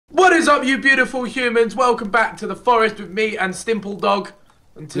up, you beautiful humans? Welcome back to the forest with me and Stimple Dog.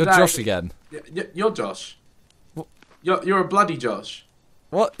 And today, You're Josh again. You're Josh. What? You're a bloody Josh.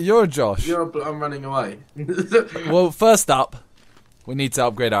 What? You're Josh. I'm running away. Well, first up, we need to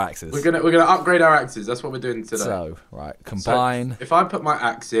upgrade our axes. We're gonna upgrade our axes. That's what we're doing today. So, right, combine. So, if I put my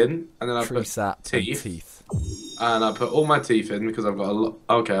axe in and then I tree put sap teeth, and I put all my teeth in because I've got a lot.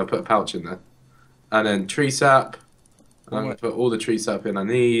 Okay, I put a pouch in there, and then tree sap. And I'm gonna put all the tree sap in I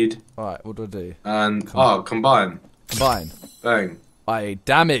need. Alright, what do I do? And combine. Combine. Bang.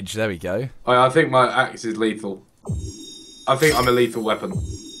 Damage. There we go. I think my axe is lethal. I think I'm a lethal weapon.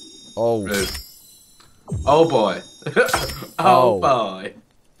 Oh. Oh boy. Oh boy.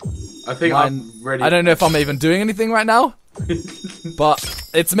 I think I'm ready. I don't know if I'm even doing anything right now, but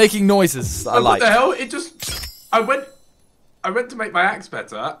it's making noises that I like. What the hell? It just. I went to make my axe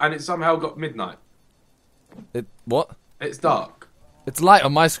better, and it somehow got midnight. What? It's dark. It's light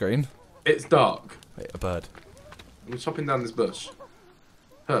on my screen. It's dark. Wait, a bird. I'm chopping down this bush.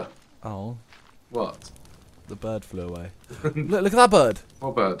 Huh. Oh. What? The bird flew away. Look at that bird.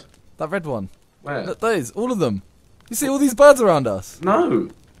 What bird? That red one. Where? Look, those, all of them. You see all these birds around us? No.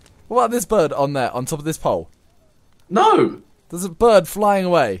 What about this bird on there, on top of this pole? No. There's a bird flying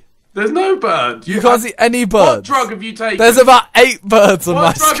away. There's no bird. You can't see any birds. What drug have you taken? There's about 8 birds on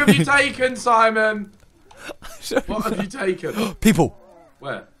my screen. What drug have you taken, Simon? What have you taken? People.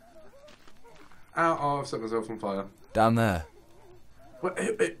 Where? Ow, oh, I've set myself on fire. Down there.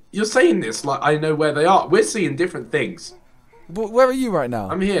 You're saying this like I know where they are. We're seeing different things. But where are you right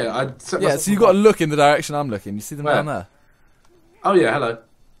now? I'm here. Yeah, so you got to look in the direction I'm looking. You see them down there? Oh yeah, hello.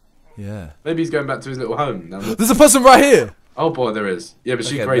 Yeah. Maybe he's going back to his little home. There's a person right here. Oh boy, there is. Yeah, but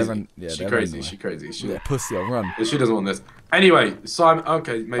she's crazy. She's crazy. She's crazy. Yeah, pussy, I'll run. She doesn't want this. Anyway, Simon.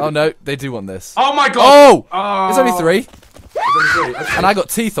 Okay, maybe. Oh no, they do want this. Oh my god. Oh! It's only 3. It's only 3. Okay. And I got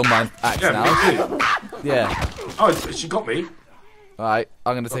teeth on my axe now. Me too. Yeah. Oh, she got me. Alright,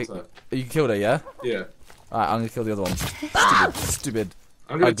 I'm gonna take. You killed her, yeah? Yeah. Alright, I'm gonna kill the other one. Stupid.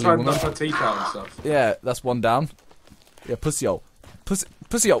 I'm gonna try and knock her teeth out and stuff. Yeah, that's one down. Yeah, pussy hole.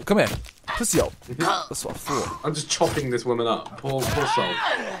 Pussy hole, come here. Pussy hole. That's what I thought. I'm just chopping this woman up. Poor soul.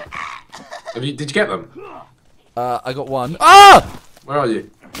 Did you get them? I got one. Ah! Where are you?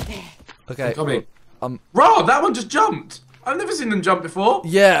 Okay. Coming. Raw, that one just jumped. I've never seen them jump before.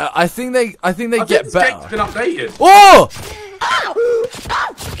 Yeah, I think they get better. Game's been updated. Oh!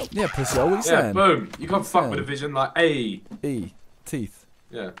 Yeah, pussy hole, what are you saying? Boom. You can't fuck with a vision like A. E. Teeth.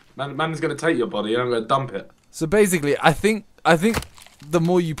 Yeah. Man's gonna take your body and I'm gonna dump it. So basically, I think the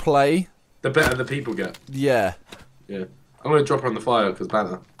more you play, the better the people get. Yeah. Yeah. I'm gonna drop her on the fire because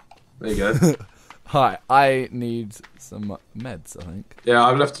banner. There you go. Hi, I need some meds, I think. Yeah,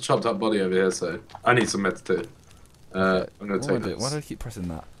 I've left a chopped up body over here, so I need some meds too. I'm gonna take this. Why do I keep pressing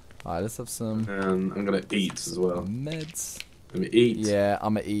that? Alright, let's have some. And I'm gonna eat as well. Meds. Let me eat. Yeah,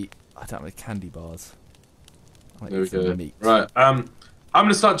 I'm gonna eat. I don't have any candy bars. There we go. Meat. Right. I'm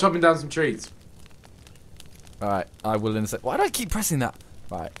gonna start chopping down some trees. Alright, I will in a sec. Why do I keep pressing that?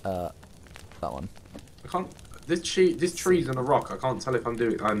 Right, that one. I can't. This tree's on a rock. I can't tell if I'm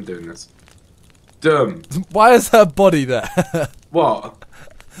doing this. Dumb. Why is her body there? What?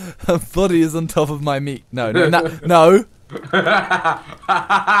 Her body is on top of my meat. No. No.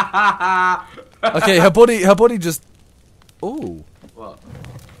 Okay, her body just. Ooh. What?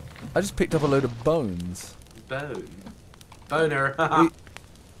 I just picked up a load of bones. Boner.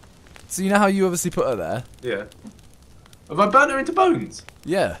 So you know how you obviously put her there? Yeah. Have I burnt her into bones?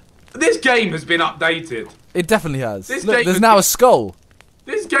 Yeah. This game has been updated. It definitely has. Look, there's now a skull.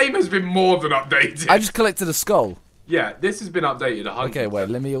 This game has been more than updated. I just collected a skull. Yeah, this has been updated 100%. Okay, wait,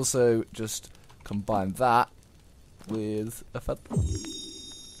 let me also just combine that with a feather.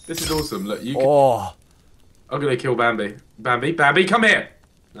 This is awesome. Look, you can... Oh. I'm gonna kill Bambi. Bambi, come here!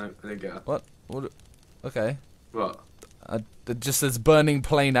 No, I didn't get her. What? Okay. What? It just says burning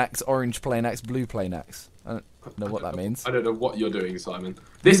plain axe, orange plain axe, blue plain axe. I don't know what that means. I don't know what you're doing, Simon.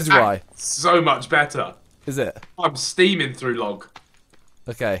 This is why. So much better. Is it? I'm steaming through log.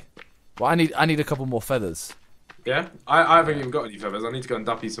 Okay. Well, I need a couple more feathers. Yeah? I haven't even got any feathers. I need to go and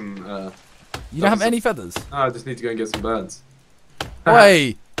duppy some... you don't have any feathers? No, I just need to go and get some birds.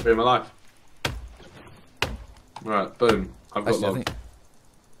 Oi! In my life. Right, boom. I've got log.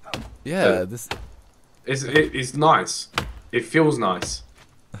 Yeah, this... It's nice. It feels nice.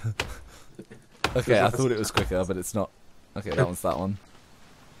 Okay, I thought it was quicker, but it's not. Okay, that one's that one.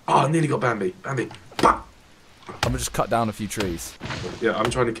 Oh, I nearly got Bambi. Bah! I'm gonna just cut down a few trees. Yeah, I'm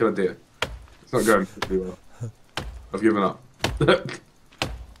trying to kill a deer. It's not going particularly well. I've given up.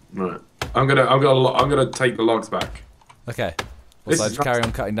 Right. I'm gonna take the logs back. Okay. Or so I just carry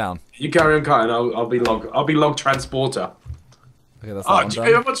on cutting down? You carry on cutting. I'll be log transporter. Okay, that's Oh, that do one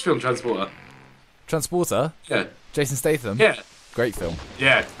you done. ever watch film Transporter? Transporter? Yeah. Jason Statham? Yeah. Great film.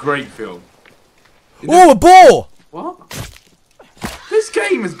 Yeah, great film. Oh, a boar! What? This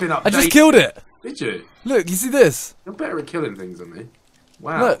game has been updated. I just killed it! Did you? Look, you see this? You're better at killing things than me.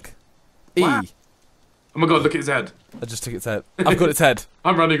 Wow. Look. E. Wow. Oh my god, look at his head. I just took its head. I've got its head.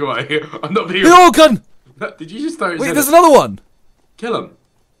 I'm running away. I'm not being... Oh, gun! Did you just throw his Wait, head there's at- another one! Kill them.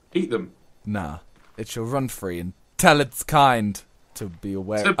 Eat them. Nah. It shall run free and tell its kind to be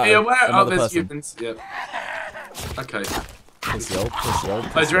aware. To be aware of another there's person. humans. Yep. Okay. Pussy old, pussy old, Oh,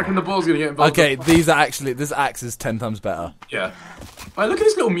 pussy do you reckon the ball's gonna get involved? Okay, these are actually, this axe is 10 times better. Yeah. Oh, look at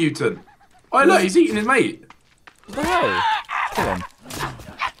this little mutant. Oh, look, he's eating his mate. What the hell? Kill him.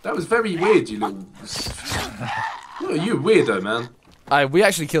 That was very weird, you little... Look, you weirdo, man. We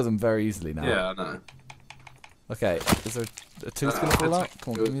actually killed them very easily now. Yeah, I know. Okay, is there a tooth gonna fall out?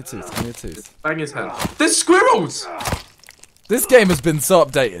 Come on, give me a tooth, give me a tooth. Bang his head. There's squirrels! This game has been so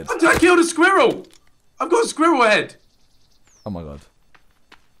updated. I killed a squirrel! I've got a squirrel head! Oh my god.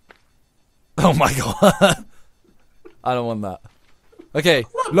 Oh my god. I don't want that. Okay,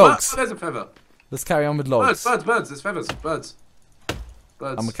 What? logs. Oh, there's a feather. Let's carry on with logs. Birds. There's feathers. Birds.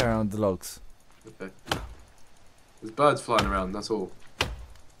 I'm gonna carry on with the logs. Okay. There's birds flying around, that's all.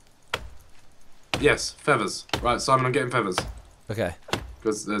 Yes, feathers. Right, Simon, I'm getting feathers. Okay.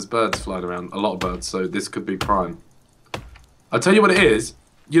 Because there's birds flying around. A lot of birds, so this could be prime. I'll tell you what it is.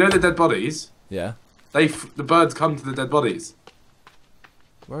 You know the dead bodies? Yeah. The birds come to the dead bodies.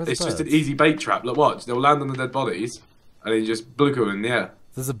 Where are the It's birds? just an easy bait trap. Look, watch. They'll land on the dead bodies, and then you just blue them in the air.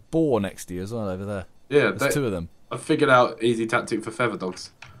 There's a boar next to you as well over there. Yeah, There's two of them. I figured out easy tactic for feather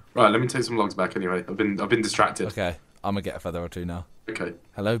dogs. Right, let me take some logs back anyway. I've been distracted. Okay, I'm gonna get a feather or two now. Okay.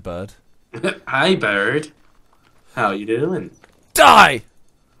 Hello, bird. Hi, bird. How you doing? Die!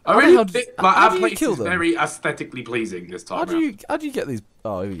 I really How think how like, do our you place kill is them? very aesthetically pleasing this time. How do you get these?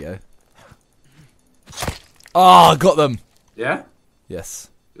 Oh, here we go. Oh, got them. Yeah. Yes.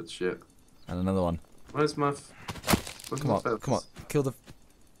 Good shit. And another one. Where's my? Where's Come my on, feathers? come on, kill the.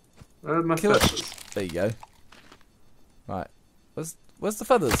 Where's my Kill it. feathers? There you go. Right. Where's the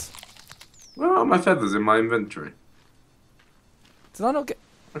feathers? Where are my feathers in my inventory? Did I not get?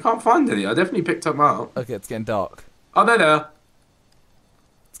 I can't find any. I definitely picked them up. Okay, it's getting dark. Oh, they're there.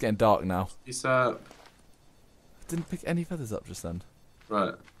 It's getting dark now. It's I didn't pick any feathers up just then.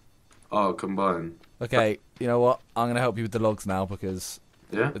 right. Oh, combine. Okay, you know what? I'm gonna help you with the logs now because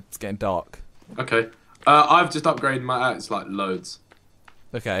Yeah. it's getting dark. Okay. I've just upgraded my axe like loads.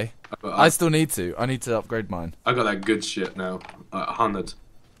 Okay. I I still need to. I need to upgrade mine. got that good shit now. 100.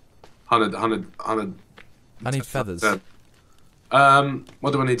 I need feathers. Dead.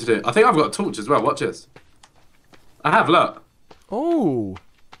 What do I need to do? I think I've got a torch as well. Watch this. I have, look. Oh.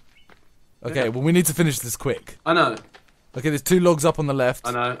 Okay, Yeah. well we need to finish this quick. I know. Okay, there's 2 logs up on the left.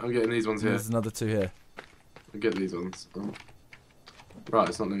 I know. I'm getting these ones here. There's another 2 here. I'll get these ones. Oh. Right,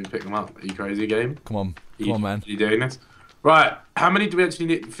 it's not letting me pick them up. Are you crazy, game? Come on, man. Are you doing this? Right, how many do we actually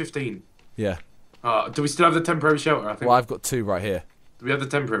need? 15. Yeah. Do we still have the temporary shelter? I think. Well, I've got 2 right here. Do we have the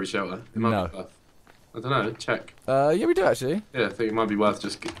temporary shelter? It might No. be worth. I don't know. Check. Yeah, we do actually. Yeah, I think it might be worth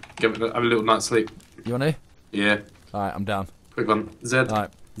just have a little night's sleep. You want to? Yeah. All right, I'm down. Quick one. Z. All right,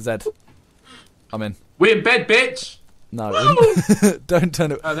 Z. I'm in. We're in bed, bitch. No, don't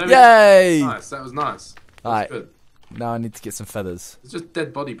turn it. Oh, there we Yay! go. Nice. That was nice. That was Alright. good. Now I need to get some feathers. It's just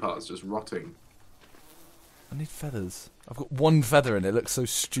dead body parts just rotting. I need feathers. I've got 1 feather and it looks so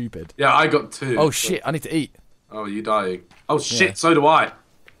stupid. Yeah, I got 2. Oh shit! I need to eat. Oh, you dying? Oh shit! Yeah. So do I.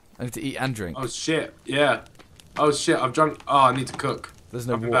 I need to eat and drink. Oh shit! Yeah. Oh shit! I've drunk. Oh, I need to cook. There's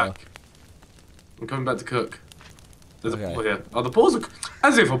no I'll be water. back. I'm coming back to cook. There's Okay. a boar here. Oh, the boars are...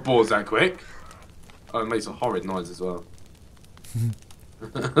 As if a boar's that quick. Oh, it makes a horrid noise as well.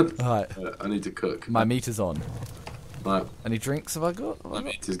 Alright, I need to cook. my meter's on. Right. Any drinks have I got? My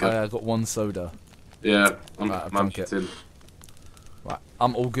meter's Oh, good. yeah, I got 1 soda. Yeah, I'm Right, I've drunk it. in. Right,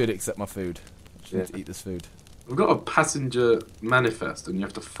 I'm all good except my food. I just need Yeah. to eat this food. We've got a passenger manifest, and you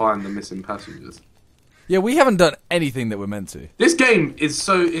have to find the missing passengers. Yeah, we haven't done anything that we're meant to. This game is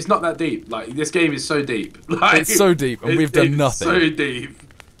so... It's not that deep. Like, this game is so deep. Like, It's so deep, and we've done it's nothing. so deep.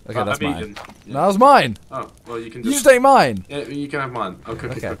 Okay, Right, that's I'm mine. eating. Yeah. No, that was mine. Oh, well, you can You just... just ate mine. Yeah, you can have mine. I'll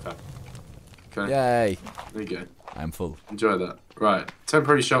cook Okay. it quicker. Okay, Yay. there you go. I am full. Enjoy that. Right,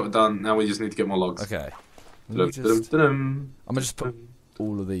 temporary shelter done. Now we just need to get more logs. Okay. Let Dum, me just, dum, I'm dum. gonna just put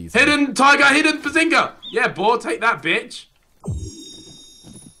all of these. Hidden tiger, hidden bazinga. Yeah, boar, take that, bitch.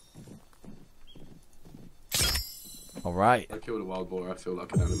 All right. I killed a wild boar. I feel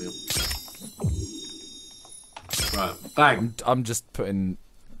like an animal. Right, bang. I'm just putting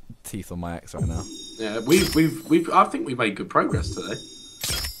teeth on my axe right now. Yeah, we've. I think we made good progress today.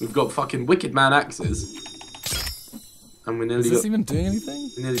 We've got fucking wicked man axes, and we nearly. Is this even doing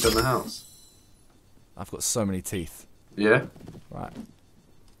anything? We nearly done the house. I've got so many teeth. Yeah. Right.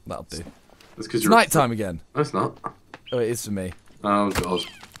 That'll do. That's because It's night time again. No, it's not. Oh, it is for me. Oh god.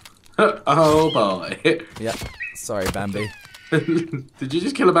 Oh boy. Yep. Sorry, Bambi. Did you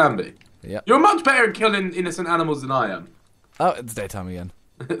just kill a Bambi? Yep. You're much better at killing innocent animals than I am. Oh, it's daytime again.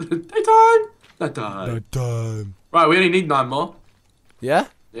 Daytime. Nighttime. Daytime. Right, we only need 9 more. Yeah?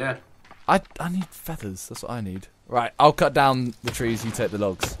 Yeah. I need feathers. That's what I need. Right, I'll cut down the trees. You take the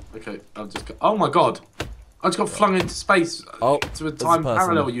logs. Okay, I've just got... Oh my god. I just got flung into space. Oh, to a time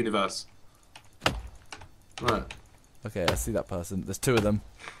parallel universe. Right. Okay, I see that person. There's 2 of them.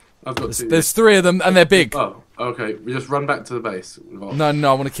 I've got 2. There's 3 of them, and they're big. Oh, okay. We just run back to the base. No,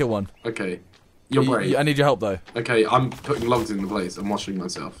 I want to kill one. Okay. You're brave. I need your help, though. Okay, I'm putting logs in the place. I'm washing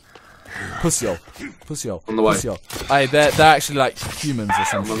myself. Pussy-o. Pussy-o. On the way. Pussy-o. Aye, they're actually like humans or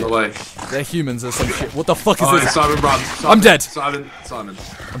some I'm shit. on the way. They're humans or some shit. What the fuck is Oh, this? Simon, run. Simon, I'm dead. Simon.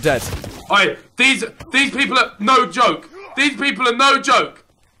 I'm dead. Oi, these people are no joke. These people are no joke.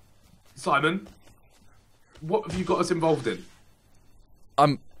 Simon, what have you got us involved in?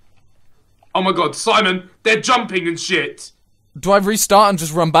 Oh my god, Simon, they're jumping and shit. Do I restart and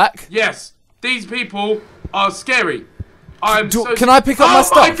just run back? Yes, these people are scary. Can I pick up my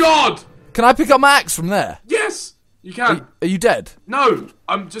stuff? Oh my god! Can I pick up my axe from there? Yes, you can. Are you dead? No,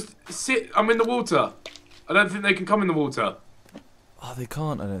 I'm in the water. I don't think they can come in the water. Oh, they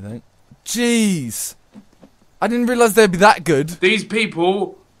can't, I don't think. Jeez. I didn't realise they'd be that good. These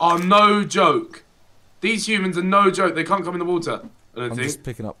people are no joke. These humans are no joke. They can't come in the water. I don't I'm think. just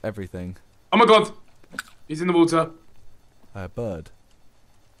picking up everything. Oh my god! He's in the water. A bird.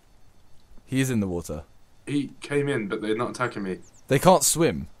 He is in the water. He came in, but they're not attacking me. They can't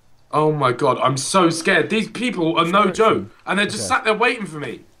swim. Oh my god, I'm so scared. These people are no joke. And they're just Okay. sat there waiting for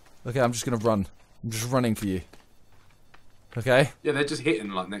me. Okay, I'm just gonna run. I'm just running for you. Okay? Yeah, they're just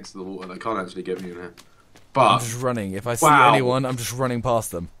hitting like next to the water. They can't actually get me in here. I'm But just running. If I see Wow. anyone, I'm just running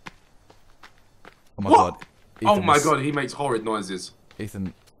past them. Oh my What? god. oh Ethan, my god, he makes horrid noises.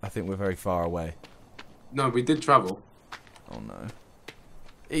 Ethan, I think we're very far away. No, we did travel. Oh no. Right,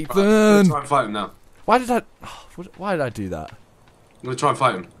 I'm Ethan! gonna try and fight him now. Why did I do that? I'm gonna try and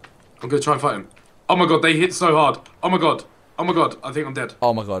fight him. I'm gonna try and fight him. Oh my god, they hit so hard. Oh my god. Oh my god, I think I'm dead.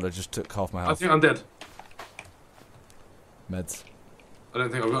 Oh my god, I just took half my I health. think I'm dead. Meds. I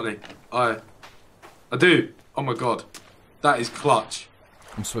don't think I've got any. I do. Oh my god. That is clutch.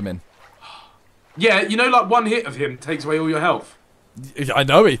 I'm swimming. Yeah, you know, like one hit of him takes away all your health. I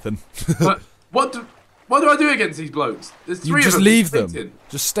know, Ethan. But what do I do against these blokes? There's 3 You of just them. leave Just them.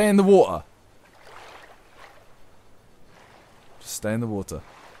 Just stay in the water. Just stay in the water.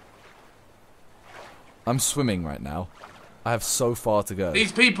 I'm swimming right now. I have so far to go.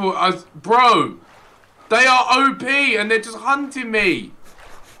 These people are... Bro! They are OP and they're just hunting me!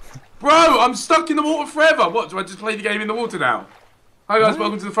 Bro, I'm stuck in the water forever! What, do I just play the game in the water now? Hi guys,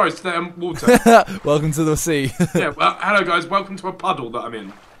 welcome to the forest. Today I'm water. Welcome to the sea. Yeah, well, hello guys, welcome to a puddle that I'm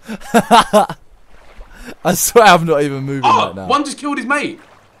in. I swear I'm not even moving right now. One just killed his mate.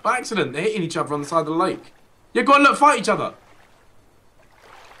 By accident, they're hitting each other on the side of the lake. Yeah, go on, look, fight each other.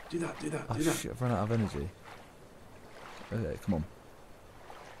 Do that. Oh shit, I've run out of energy. Okay, come on.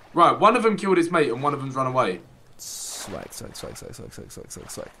 Right, one of them killed his mate and one of them's run away. Swag.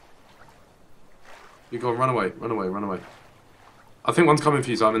 You go on, run away. I think one's coming for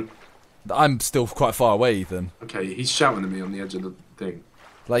you, Simon. I'm still quite far away, Ethan. Okay, he's shouting at me on the edge of the thing.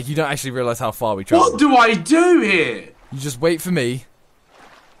 Like, you don't actually realise how far we travel. What do I do here? You just wait for me,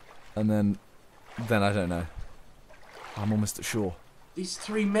 and then I don't know. I'm almost at shore. These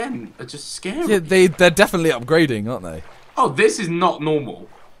 3 men are just scary. Yeah, they're definitely upgrading, aren't they? Oh, this is not normal.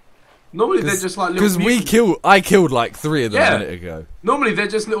 Normally they're just like little Because I killed like 3 of them a minute ago. Normally they're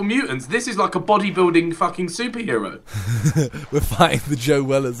just little mutants. This is like a bodybuilding fucking superhero. We're fighting the Joe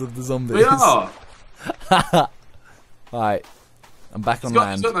Wellers of the zombies. We are. Alright, I'm back on He's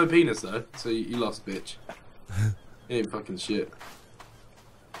land. got no penis though, so you lost, bitch. He ain't fucking shit.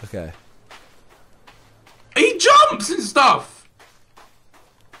 Okay. He jumps and stuff!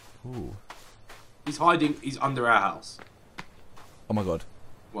 Ooh. He's hiding, he's under our house. Oh my god.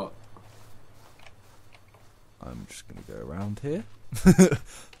 What? I'm just gonna go around here.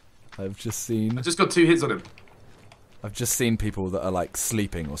 I've just seen I just got 2 hits on him. people that are like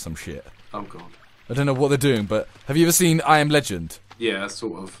sleeping or some shit. Oh god. I don't know what they're doing, but have you ever seen I Am Legend? Yeah,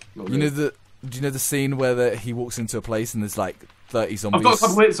 sort of. Not Do really. you know the scene where he walks into a place and there's like 30 zombies? I've got a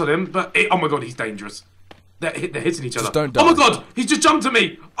couple hits on him, but oh my god, he's dangerous. They're hitting each other. Just don't die. Oh my god! He's just jumped at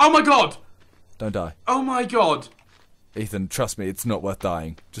me! Oh my god! Don't die. Oh my god! Ethan, trust me, it's not worth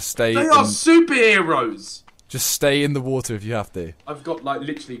dying. Just stay They are superheroes! Just stay in the water if you have to. I've got, like,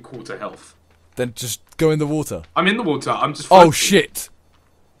 literally quarter health. Then just go in the water. I'm in the water. I'm just floating. Oh, shit!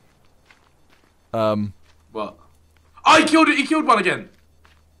 What? Oh, he killed it! He killed one again!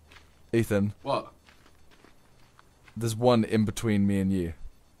 Ethan. What? There's one in between me and you.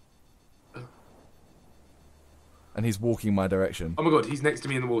 And he's walking my direction. Oh my god, he's next to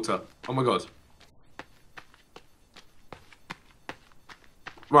me in the water. Oh my god.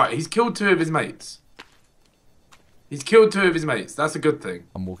 Right, he's killed 2 of his mates. He's killed 2 of his mates. That's a good thing.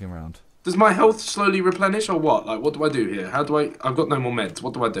 I'm walking around. Does my health slowly replenish or what? Like, what do I do here? How do I... I've got no more meds.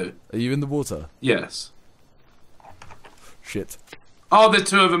 What do I do? Are you in the water? Yes. Shit. Oh, there's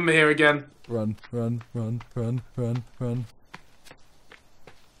 2 of them here again. Run, run, run, run, run, run.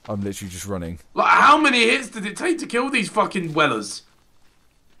 I'm literally just running. Like, how many hits did it take to kill these fucking wellers?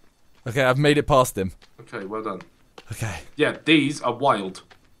 Okay, I've made it past him. Okay, well done. Okay. Yeah, these are wild.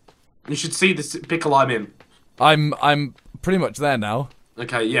 You should see this pickle I'm in. I'm pretty much there now.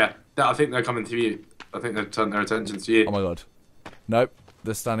 Okay, yeah. I think they're coming to you. I think they've turned their attention to you. Oh my god. Nope.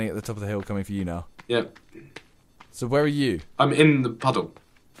 They're standing at the top of the hill coming for you now. Yeah. So where are you? I'm in the puddle.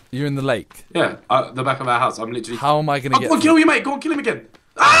 You're in the lake? Yeah, the back of our house. I'm literally... How am I going to get... Go on, kill you, mate. Go on, kill him again.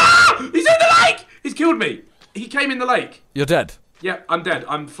 Ah! He's in the lake! He's killed me. He came in the lake. You're dead? Yeah, I'm dead.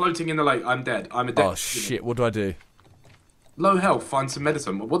 I'm floating in the lake. I'm dead. I'm a dead... Oh, shit. What do I do? Low health. Find some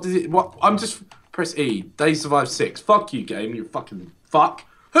medicine. What is it? What? I'm just... Press E. They survive 6. Fuck you, game. You fucking fuck.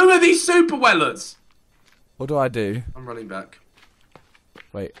 Who are these super wellers? What do I do? I'm running back.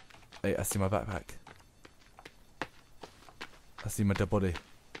 Wait. Wait, I see my backpack. I see my dead body.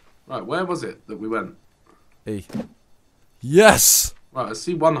 Right, where was it that we went? E. Yes! Right, I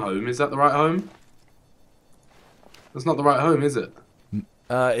see one home. Is that the right home? That's not the right home, is it?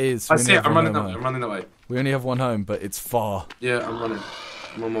 It is. I see it. I'm running that way. I'm running that way. We only have one home, but it's far. Yeah, I'm running.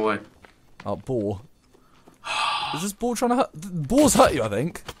 I'm on my way. Oh, boar. Is this boar trying to hurt? Boars hurt you, I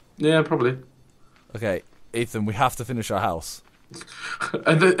think. Yeah, probably. Okay, Ethan, we have to finish our house.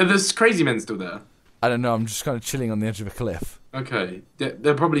 Are there's crazy men still there? I don't know, I'm just kind of chilling on the edge of a cliff. Okay,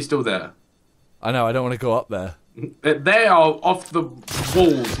 they're probably still there. I know, I don't want to go up there. They are off the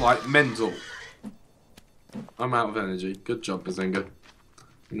walls like mental. I'm out of energy. Good job, Bazinga.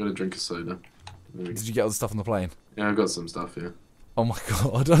 I'm gonna drink a soda. Did you get all the stuff on the plane? Yeah, I've got some stuff here. Oh my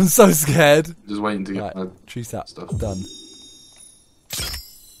god, I'm so scared. Just waiting to get my tree sap stuff done.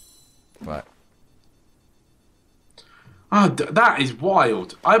 Right. Ah, that is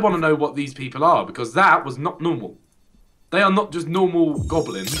wild. I want to know what these people are because that was not normal. They are not just normal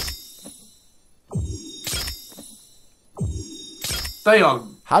goblins. They are.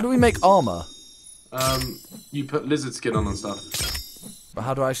 How do we make armor? You put lizard skin on and stuff. But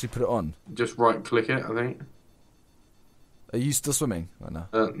how do I actually put it on? Just right click it, I think. Are you still swimming right now?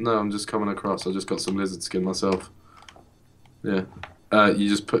 No, I'm just coming across. I just got some lizard skin myself. Yeah.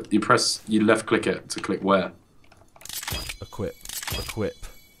 You left click it to click where. Equip. Equip.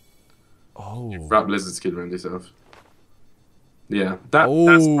 Oh. Wrap lizard skin around yourself. Yeah, that's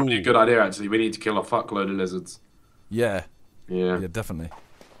probably a good idea actually. We need to kill a fuckload of lizards. Yeah. Yeah. Yeah, definitely.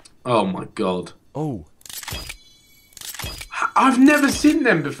 Oh my god. Oh. I've never seen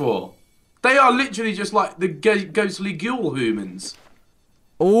them before. They are literally just like the ghostly ghoul humans.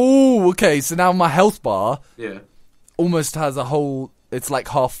 Oh, okay. So now my health bar almost has a whole... It's like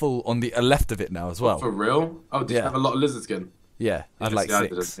half full on the left of it now as well. For real? Oh, did you have a lot of lizard skin? Yeah, I had like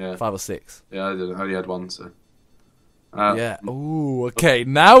 6. 5 or 6. Yeah, I didn't. I only had 1, so... yeah. Oh, okay.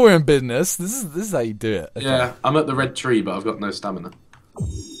 Now we're in business. This is how you do it. Okay. Yeah, I'm at the red tree, but I've got no stamina.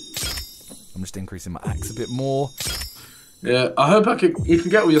 I'm just increasing my axe a bit more. Yeah, I hope you can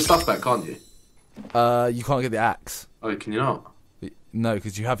get all your stuff back, can't you? You can't get the axe. Oh, can you not? No,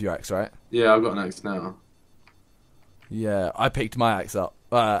 because you have your axe, right? Yeah, I've got an axe now. Yeah, I picked my axe up,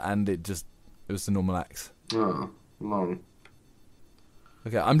 and it was the normal axe. Oh, long.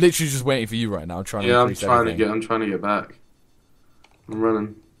 Okay, I'm literally just waiting for you right now, trying to increase everything. I'm trying to get back. I'm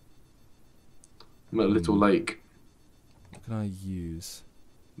running. I'm at a little lake. What can I use?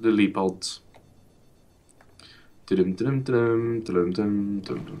 Lily pods. I'm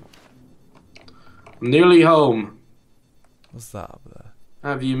nearly home. What's that up there?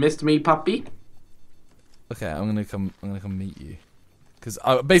 Have you missed me, puppy? Okay, I'm gonna come meet you. Because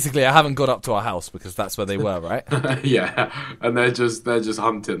basically, I haven't got up to our house because that's where they were, right? Yeah, and they're just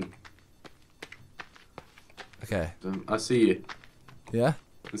hunting. Okay. I see you. Yeah.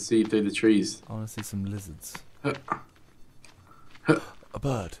 I see you through the trees. I want to see some lizards. A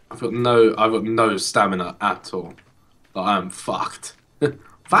bird. I've got no stamina at all. Like, I am fucked.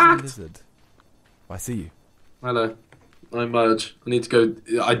 Fucked. Lizard. I see you. Hello. I emerge. I need to go.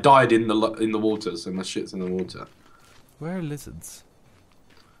 I died in the water, so my shit's in the water. Where are lizards?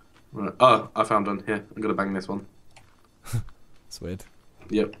 Right. Oh, I found one. Here, I'm gonna bang this one. It's weird.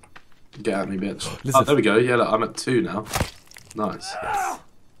 Yep. Get at me, bitch. Lizard. Oh, there we go. Yeah, look, I'm at 2 now. Nice. Yes.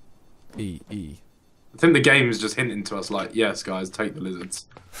 E. I think the game is just hinting to us, like, yes, guys, take the lizards.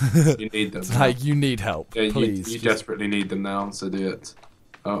 You need them. It's like, you need help. Yeah, Please. you desperately need them now, so do it.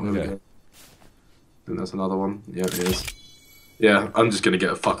 Oh, there we go. I think that's another one. Yeah, it is. Yeah, I'm just gonna get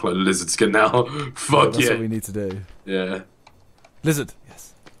a fuckload of lizard skin now. Fuck That's yeah. what we need to do. Yeah. Lizard.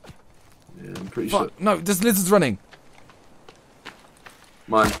 Yes. Yeah, I'm pretty Fuck. sure. No, there's lizards running.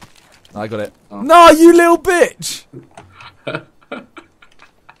 Mine. I got it. Oh. No, you little bitch!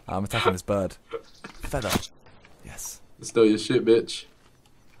 I'm attacking this bird. Feather. Yes. Still your shit, bitch.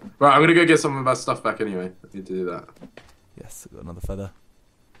 Right, I'm gonna go get some of my stuff back anyway. I need to do that. Yes, I've got another feather.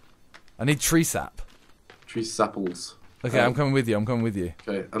 I need tree sap. Tree sapples. Okay, I'm coming with you. I'm coming with you.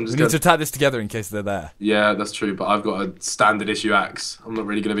 Okay, I'm We just need gonna... to attack this together in case they're there. Yeah, that's true, but I've got a standard issue axe. I'm not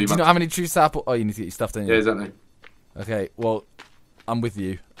really gonna be Do you not have any tree sap? Oh, you need to get your stuff, don't you? Yeah, exactly. Okay, well, I'm with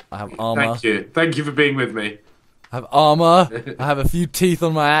you. I have armor. Thank you. Thank you for being with me. I have armor. I have a few teeth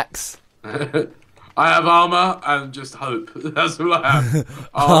on my axe. I have armor and just hope. That's all I have.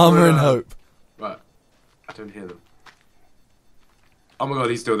 Armor and hope. Right. I don't hear them. Oh my god,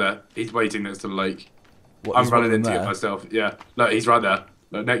 he's still there. He's waiting next to the lake. What, I'm there's one running of into them it there? myself. Yeah. Look, he's right there.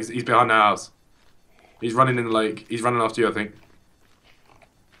 Look, next. He's behind the house. He's running in the lake. He's running after you, I think.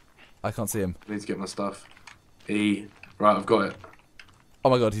 I can't see him. I need to get my stuff. Right, I've got it. Oh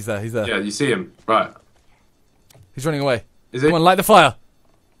my god, he's there. He's there. Yeah, you see him. Right. He's running away. Is he? Come on, light the fire.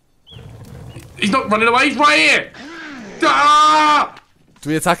 He's not running away. He's right here. Ah! Do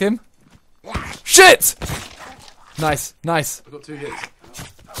we attack him? Shit! Nice, nice. I've got 2 hits.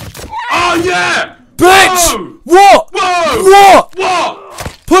 Oh yeah! Bitch! Whoa! What? Whoa! What? What?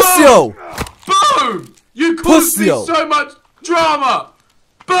 Pussyo! Boom! You caused me Pussyo. so much drama!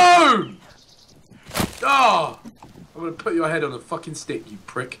 Boom! Oh! I'm gonna put your head on a fucking stick, you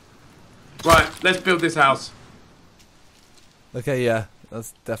prick. Right, let's build this house. Okay, yeah.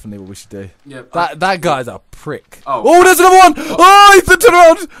 That's definitely what we should do. Yeah. That guy's a prick. Oh. There's another one! Oh, he's turned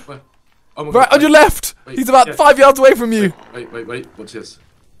around! Oh my Right, God. on your left! Wait, He's about yeah. 5 yards away from you. Wait. Watch this.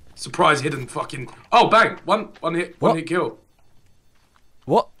 Surprise hidden fucking. Oh, bang! One hit. What? One hit kill.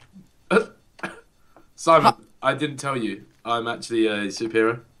 What? Simon, I didn't tell you. I'm actually a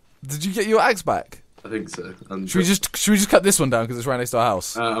superhero. Did you get your axe back? I think so. Should we just cut this one down because it's right next to our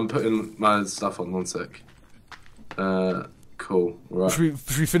house? I'm putting my stuff on 1 sec. Cool. Right.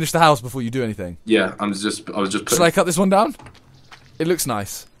 Should we finish the house before you do anything? Yeah, I was just putting. Should I cut this one down? It looks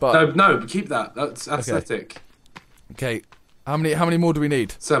nice, but No, keep that. That's aesthetic. okay. How many more do we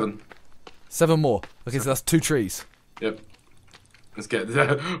need? 7. 7 more. Okay, so that's 2 trees. Yep. Let's get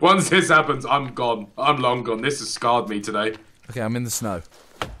there. Once this happens, I'm gone. I'm long gone. This has scarred me today. Okay, I'm in the snow.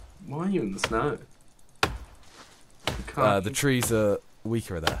 Why are you in the snow? The trees are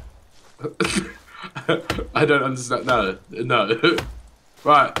weaker there. I don't understand. No.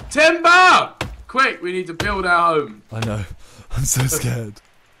 Right, timber! Quick, we need to build our home. I know. I'm so scared.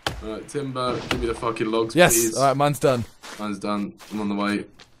 Right, timber, give me the fucking logs, Yes. please. All right, mine's done. Mine's done. I'm on the way.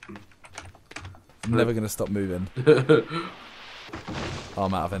 I'm never gonna stop moving. Oh,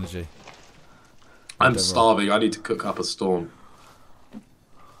 I'm out of energy. I'm Never. starving. I need to cook up a storm.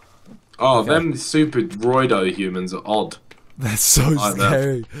 Oh, Okay. them super roido humans are odd. They're so Like that.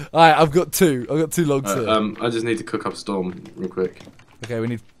 scary. All right, I've got 2. I've got 2 logs here. I just need to cook up a storm real quick. Okay, we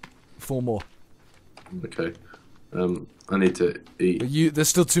need 4 more. Okay. I need to eat. But there's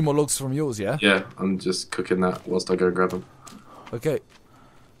still 2 more logs from yours, yeah? Yeah, I'm just cooking that whilst I go and grab them. Okay.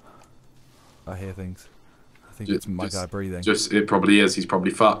 I hear things. I think it's my guy breathing. It probably is. He's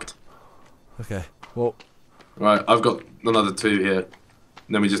probably fucked. Okay. Well, Right, I've got another 2 here.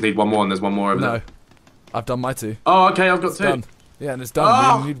 And then we just need 1 more, and there's 1 more over no. there. I've done my 2. Oh, okay, I've got It's 2. done. Yeah, and it's done.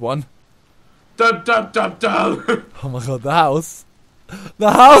 Oh! We only need 1. Dun. Oh my god, the house!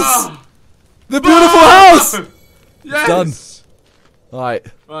 The house! Ah! The beautiful house! Yes! Alright,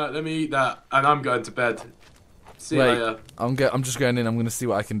 Right, let me eat that, and I'm going to bed. See you wait. later. I'm just going in. I'm going to see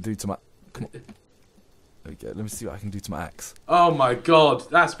what I can do to my... Come on. There we go. Let me see what I can do to my axe. Oh my god,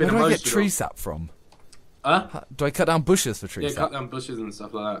 that's been Where do I emotional. get tree sap from? Huh? Do I cut down bushes for tree Yeah, sap? cut down bushes and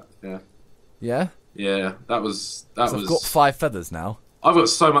stuff like that. Yeah. Yeah? Yeah, that was... So I've got 5 feathers now. I've got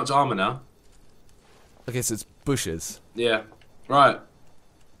so much armor now. Okay, so it's bushes. Yeah. Right.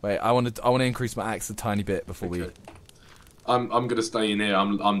 Wait, I want to increase my axe a tiny bit before we... Okay. I'm gonna stay in here.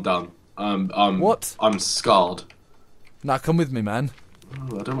 I'm done. I'm What? I'm scarred. Nah, come with me, man.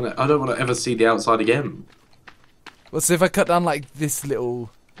 Oh, I don't want to ever see the outside again. Well, so if I cut down like this little,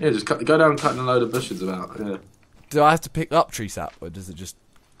 Yeah, just go down cutting a load of bushes about. Yeah. do I have to pick up tree sap, or does it just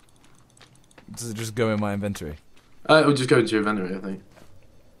go in my inventory? It will just go into your inventory, I think.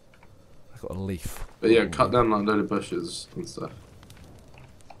 I got a leaf. But yeah, cut down like a load of bushes and stuff.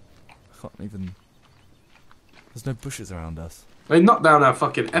 I can't even. There's no bushes around us. They knocked down our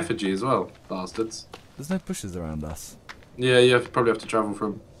fucking effigy as well, bastards. There's no bushes around us. Yeah, you probably have to travel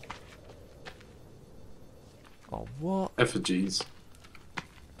from Oh, what? effigies.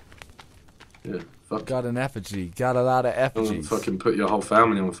 Yeah, fuck. Got an effigy. Got a lot of I'm gonna effigies. fucking put your whole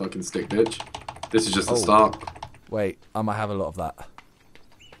family on a fucking stick, bitch. This is just the Oh. start. Wait, I might have a lot of that.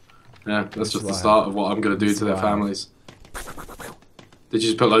 Yeah, that's just the what I start of what I'm gonna do This to is their what I have. families. Did you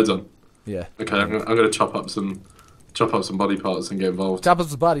just put loads on? Yeah. Okay, I'm gonna chop up some body parts and get involved. Chop up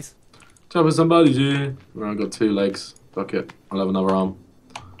some bodies. Chop up some bodies, yeah. Well, I've got 2 legs. Fuck it. I'll have another arm.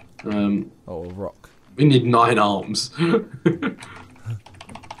 Oh, a rock. We need 9 arms.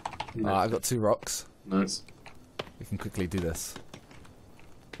 I got 2 rocks. Nice. We can quickly do this.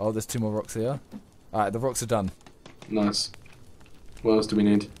 Oh, there's 2 more rocks here. Alright, the rocks are done. Nice. What else do we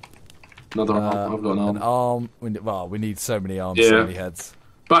need? Another arm. I've got an arm. An arm. We need so many arms, Yeah. so many heads.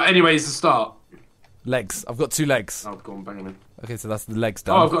 But anyway, it's the start. Legs. I've got 2 legs. Oh, go on, bang them in. Okay, so that's the legs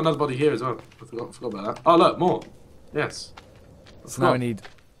Oh, done. I've got another body here as well. I forgot about that. Oh, look, more. Yes. So now we need.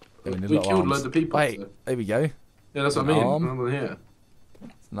 Yeah, we need a We lot of killed arms. loads of people. Wait, So. there we go. Yeah, that's what I An mean. arm. Another here.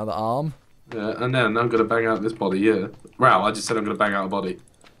 Another arm. Yeah, and then I'm gonna bang out this body here. Wow, I just said I'm gonna bang out a body.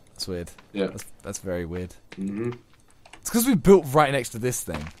 That's weird. Yeah. That's very weird. Mhm. It's because we built right next to this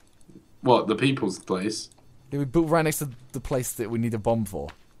thing. What, the people's place? Yeah, we built right next to the place that we need a bomb for.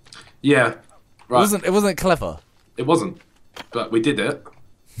 Yeah. Right. It wasn't clever. It wasn't. But we did it.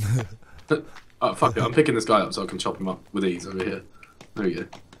 Oh, fuck it. I'm picking this guy up so I can chop him up with ease over here. There we go.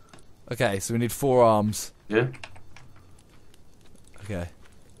 Okay, so we need 4 arms. Yeah? Okay.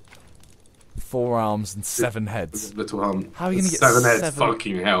 4 arms and 7 heads. Little How are we gonna get 7 heads? 7?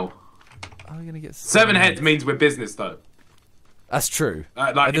 Fucking hell. How are we gonna get 7 heads means we're business, though. That's true.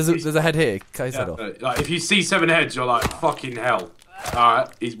 Like, There's a head here. Cut his yeah, head off. like, if you see 7 heads, you're like, fucking hell. Alright,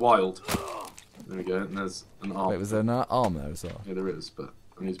 he's wild. There we go, and there's an arm. Wait, was there an arm there as well? Yeah, there is, but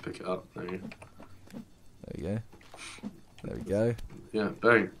I need to pick it up. There you go. There we go. There we go. Yeah,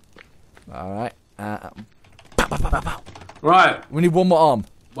 bang. Alright. Right. We need 1 more arm.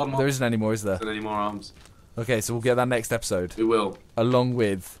 One more. There isn't any more, is there? Isn't any more arms. Okay, so we'll get that next episode. We will. Along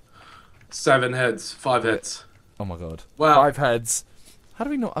with... 7 heads. 5 heads. Oh my god. Wow. 5 heads. How do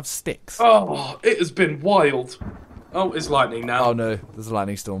we not have sticks? Oh, it has been wild. Oh, it's lightning now. Oh no, there's a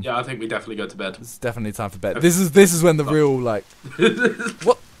lightning storm. Yeah, I think we definitely go to bed. It's definitely time for bed. This is when the real, like...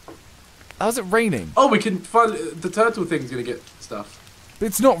 What? How's it raining? Oh, we can find the turtle thing's gonna get stuff. But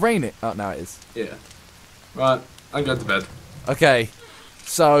it's not raining. Oh, now it is. Yeah. Right, I'm going to bed. Okay,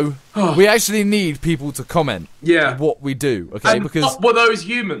 so we actually need people to comment Yeah. what we do, okay? And Because what were those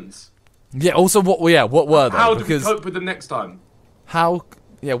humans? yeah, also what were they? How do we Because cope with them next time?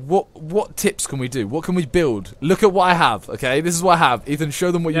 what tips can we do? What can we build? Look at what I have, okay? This is what I have. Ethan,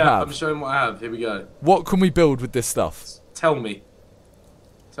 show them what you Yeah, have. I'm showing what I have. Here we go. What can we build with this stuff? Tell me.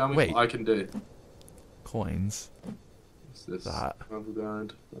 Tell me Wait. what I can do. Coins. What's this? That. Travel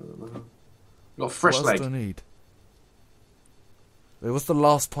guide. Got fresh What else leg. do I need? Wait, what's the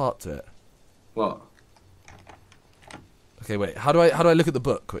last part to it? What? Okay, wait. How do I look at the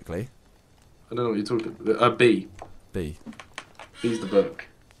book quickly? I don't know what you're talking about. B. B. B's the book.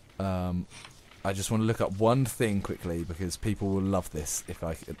 I just want to look up one thing quickly because people will love this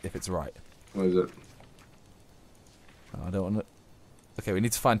if it's right. What is it? I don't want to. Okay, we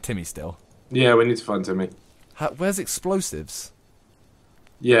need to find Timmy still. Yeah, we need to find Timmy. Where's explosives?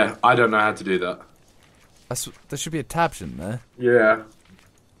 Yeah, I don't know how to do that. There should be a tab, shouldn't there? Yeah.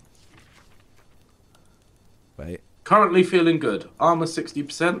 Wait. Currently feeling good. Armor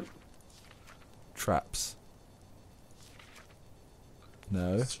 60%. Traps.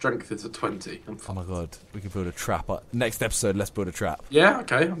 No. Strength is a 20. I'm Oh fine. my god, we can build a trap. Next episode, let's build a trap. Yeah,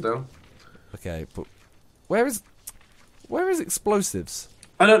 okay, I'm down. Okay, but where is explosives?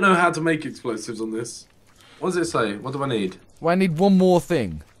 I don't know how to make explosives on this. What does it say? What do I need? Well, I need one more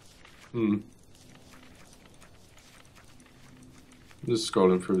thing. I'm just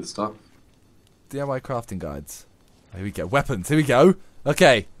scrolling through the stuff. DIY crafting guides. Here we go. Weapons. Here we go.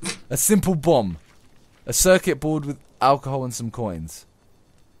 Okay. A simple bomb. A circuit board with alcohol and some coins.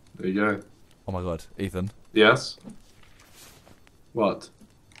 There you go. Oh my god, Ethan. Yes? What?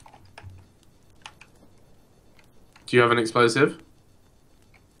 Do you have an explosive?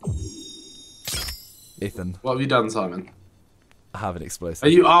 Ethan, What have you done, Simon? I have an explosive. Are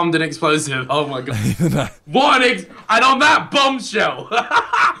you armed and explosive? Oh my god. No, What an and on that bombshell!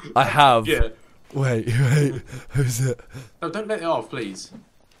 I have. Yeah. Wait, who's it? No, don't let it off, please.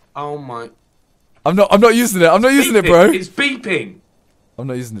 Oh my. I'm not using it. I'm not using it, Beeping. bro. It's beeping. I'm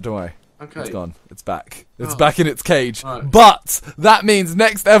not using it. Don't worry. Okay. It's gone. It's back. It's Oh. back in its cage. Right. But that means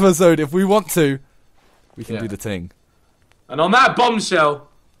next episode, if we want to, we can Yeah. do the thing. And on that bombshell,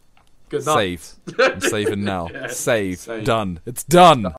 good night. Save. I'm saving now. Yeah. Save. Save. Done. It's done.